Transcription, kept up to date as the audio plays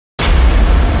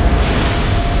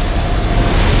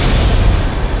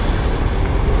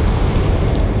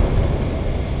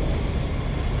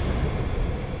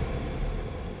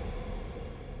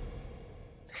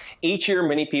Each year,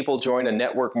 many people join a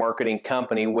network marketing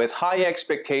company with high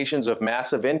expectations of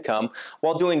massive income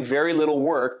while doing very little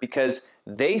work because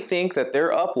they think that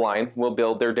their upline will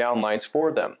build their downlines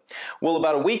for them. Well,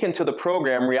 about a week into the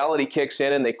program, reality kicks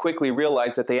in and they quickly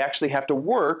realize that they actually have to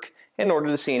work in order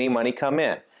to see any money come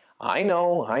in. I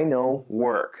know,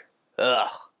 work. Ugh.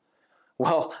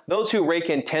 Well, those who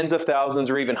rake in tens of thousands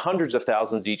or even hundreds of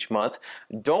thousands each month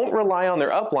don't rely on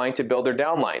their upline to build their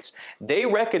downlines. They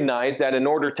recognize that in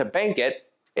order to bank it,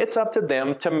 it's up to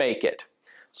them to make it.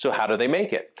 So how do they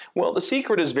make it? Well, the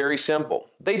secret is very simple.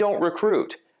 They don't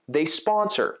recruit. They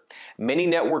sponsor. Many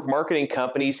network marketing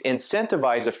companies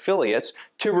incentivize affiliates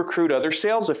to recruit other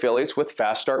sales affiliates with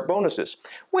fast start bonuses,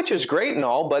 which is great and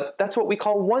all, but that's what we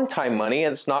call one-time money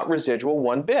and it's not residual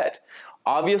one bit.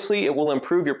 Obviously, it will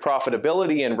improve your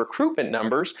profitability and recruitment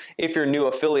numbers if your new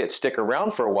affiliates stick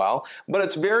around for a while, but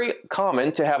it's very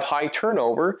common to have high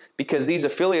turnover because these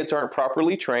affiliates aren't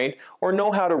properly trained or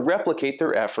know how to replicate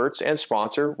their efforts and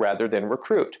sponsor rather than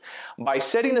recruit. By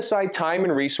setting aside time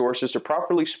and resources to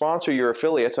properly sponsor your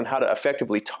affiliates on how to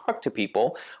effectively talk to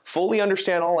people, fully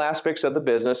understand all aspects of the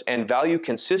business, and value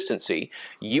consistency,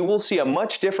 you will see a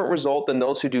much different result than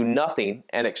those who do nothing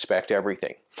and expect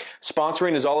everything.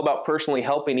 Sponsoring is all about personally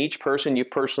helping each person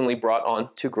you've personally brought on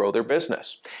to grow their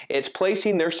business. It's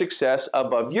placing their success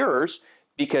above yours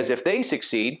because if they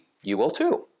succeed, you will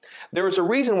too. There is a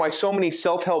reason why so many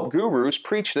self-help gurus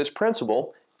preach this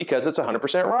principle because it's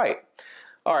 100% right.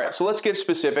 All right, so let's get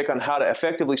specific on how to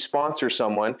effectively sponsor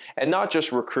someone and not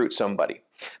just recruit somebody.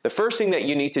 The first thing that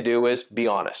you need to do is be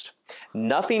honest.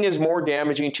 Nothing is more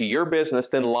damaging to your business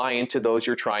than lying to those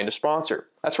you're trying to sponsor.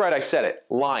 That's right, I said it,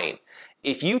 lying.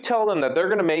 If you tell them that they're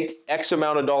going to make X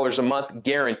amount of dollars a month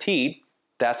guaranteed,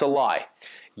 that's a lie.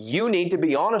 You need to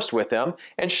be honest with them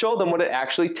and show them what it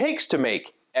actually takes to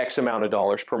make X amount of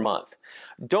dollars per month.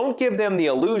 Don't give them the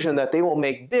illusion that they will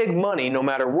make big money no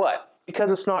matter what,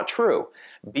 because it's not true.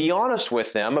 Be honest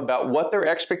with them about what their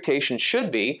expectations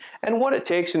should be and what it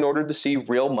takes in order to see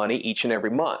real money each and every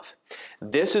month.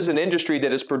 This is an industry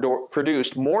that has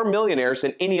produced more millionaires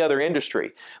than any other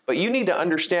industry, but you need to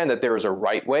understand that there is a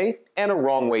right way and a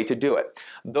wrong way to do it.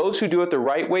 Those who do it the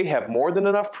right way have more than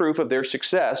enough proof of their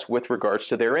success with regards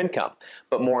to their income,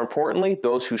 but more importantly,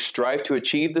 those who strive to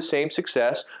achieve the same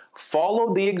success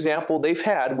follow the example they've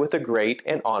had with a great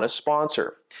and honest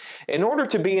sponsor. In order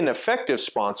to be an effective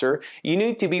sponsor, you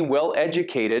need to be well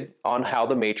educated on how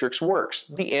the matrix works,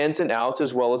 the ins and outs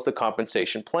as well as the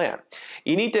compensation plan.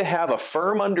 You need to have a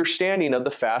firm understanding of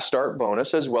the fast start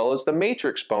bonus as well as the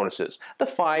matrix bonuses, the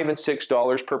 $5 and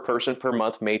 $6 per person per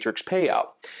month matrix payout.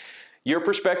 Your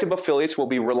prospective affiliates will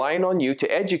be relying on you to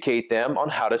educate them on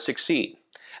how to succeed.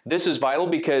 This is vital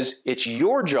because it's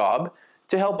your job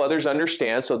to help others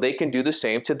understand so they can do the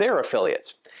same to their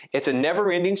affiliates. It's a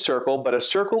never-ending circle, but a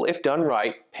circle, if done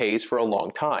right, pays for a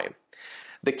long time.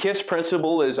 The KISS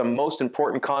principle is a most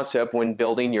important concept when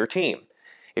building your team.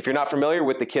 If you're not familiar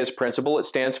with the KISS principle, it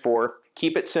stands for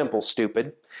keep it simple,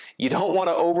 stupid. You don't want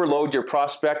to overload your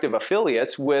prospective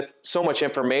affiliates with so much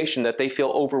information that they feel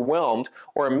overwhelmed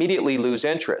or immediately lose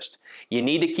interest. You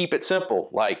need to keep it simple,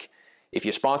 like if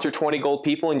you sponsor 20 gold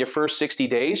people in your first 60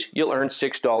 days, you'll earn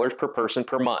 $6 per person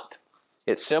per month.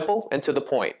 It's simple and to the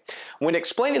point. When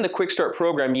explaining the Quick Start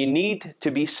program, you need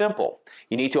to be simple.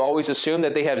 You need to always assume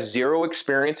that they have zero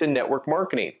experience in network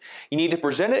marketing. You need to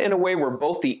present it in a way where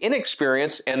both the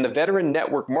inexperienced and the veteran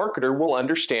network marketer will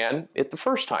understand it the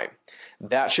first time.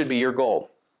 That should be your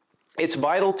goal. It's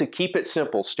vital to keep it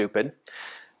simple, stupid.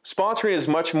 Sponsoring is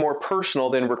much more personal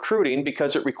than recruiting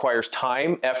because it requires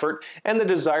time, effort, and the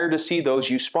desire to see those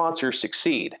you sponsor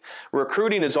succeed.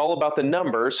 Recruiting is all about the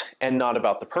numbers and not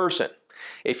about the person.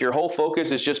 If your whole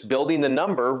focus is just building the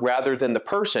number rather than the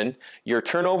person, your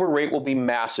turnover rate will be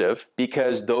massive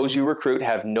because those you recruit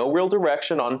have no real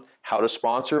direction on how to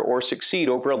sponsor or succeed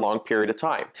over a long period of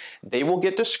time. They will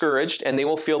get discouraged and they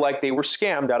will feel like they were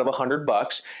scammed out of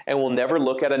 $100 and will never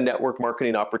look at a network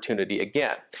marketing opportunity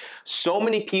again. So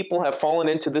many people have fallen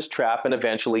into this trap and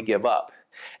eventually give up.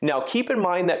 Now keep in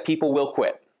mind that people will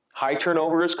quit. High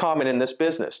turnover is common in this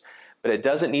business, but it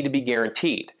doesn't need to be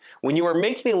guaranteed. When you are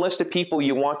making a list of people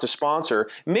you want to sponsor,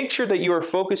 make sure that you are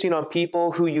focusing on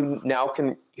people who you know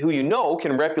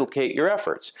can replicate your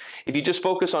efforts. If you just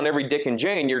focus on every Dick and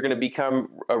Jane, you're going to become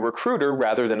a recruiter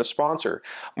rather than a sponsor.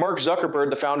 Mark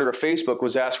Zuckerberg, the founder of Facebook,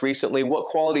 was asked recently what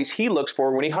qualities he looks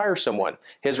for when he hires someone.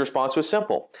 His response was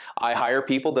simple: I hire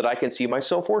people that I can see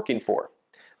myself working for.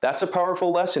 That's a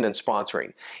powerful lesson in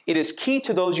sponsoring. It is key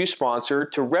to those you sponsor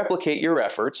to replicate your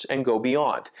efforts and go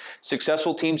beyond.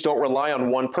 Successful teams don't rely on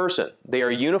one person. They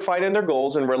are unified in their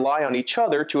goals and rely on each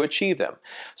other to achieve them.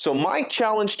 So my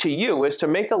challenge to you is to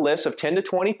make a list of 10 to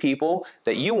 20 people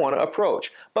that you want to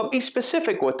approach, but be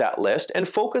specific with that list and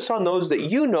focus on those that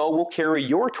you know will carry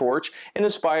your torch and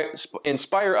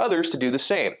inspire others to do the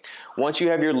same. Once you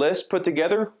have your list put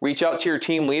together, reach out to your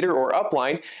team leader or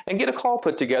upline and get a call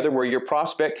put together where your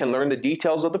prospect can learn the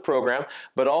details of the program,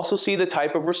 but also see the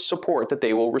type of support that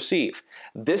they will receive.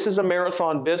 This is a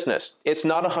marathon business. It's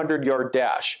not a 100-yard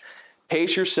dash.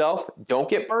 Pace yourself, don't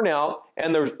get burnt out,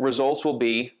 and the results will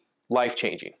be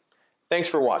life-changing. Thanks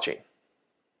for watching.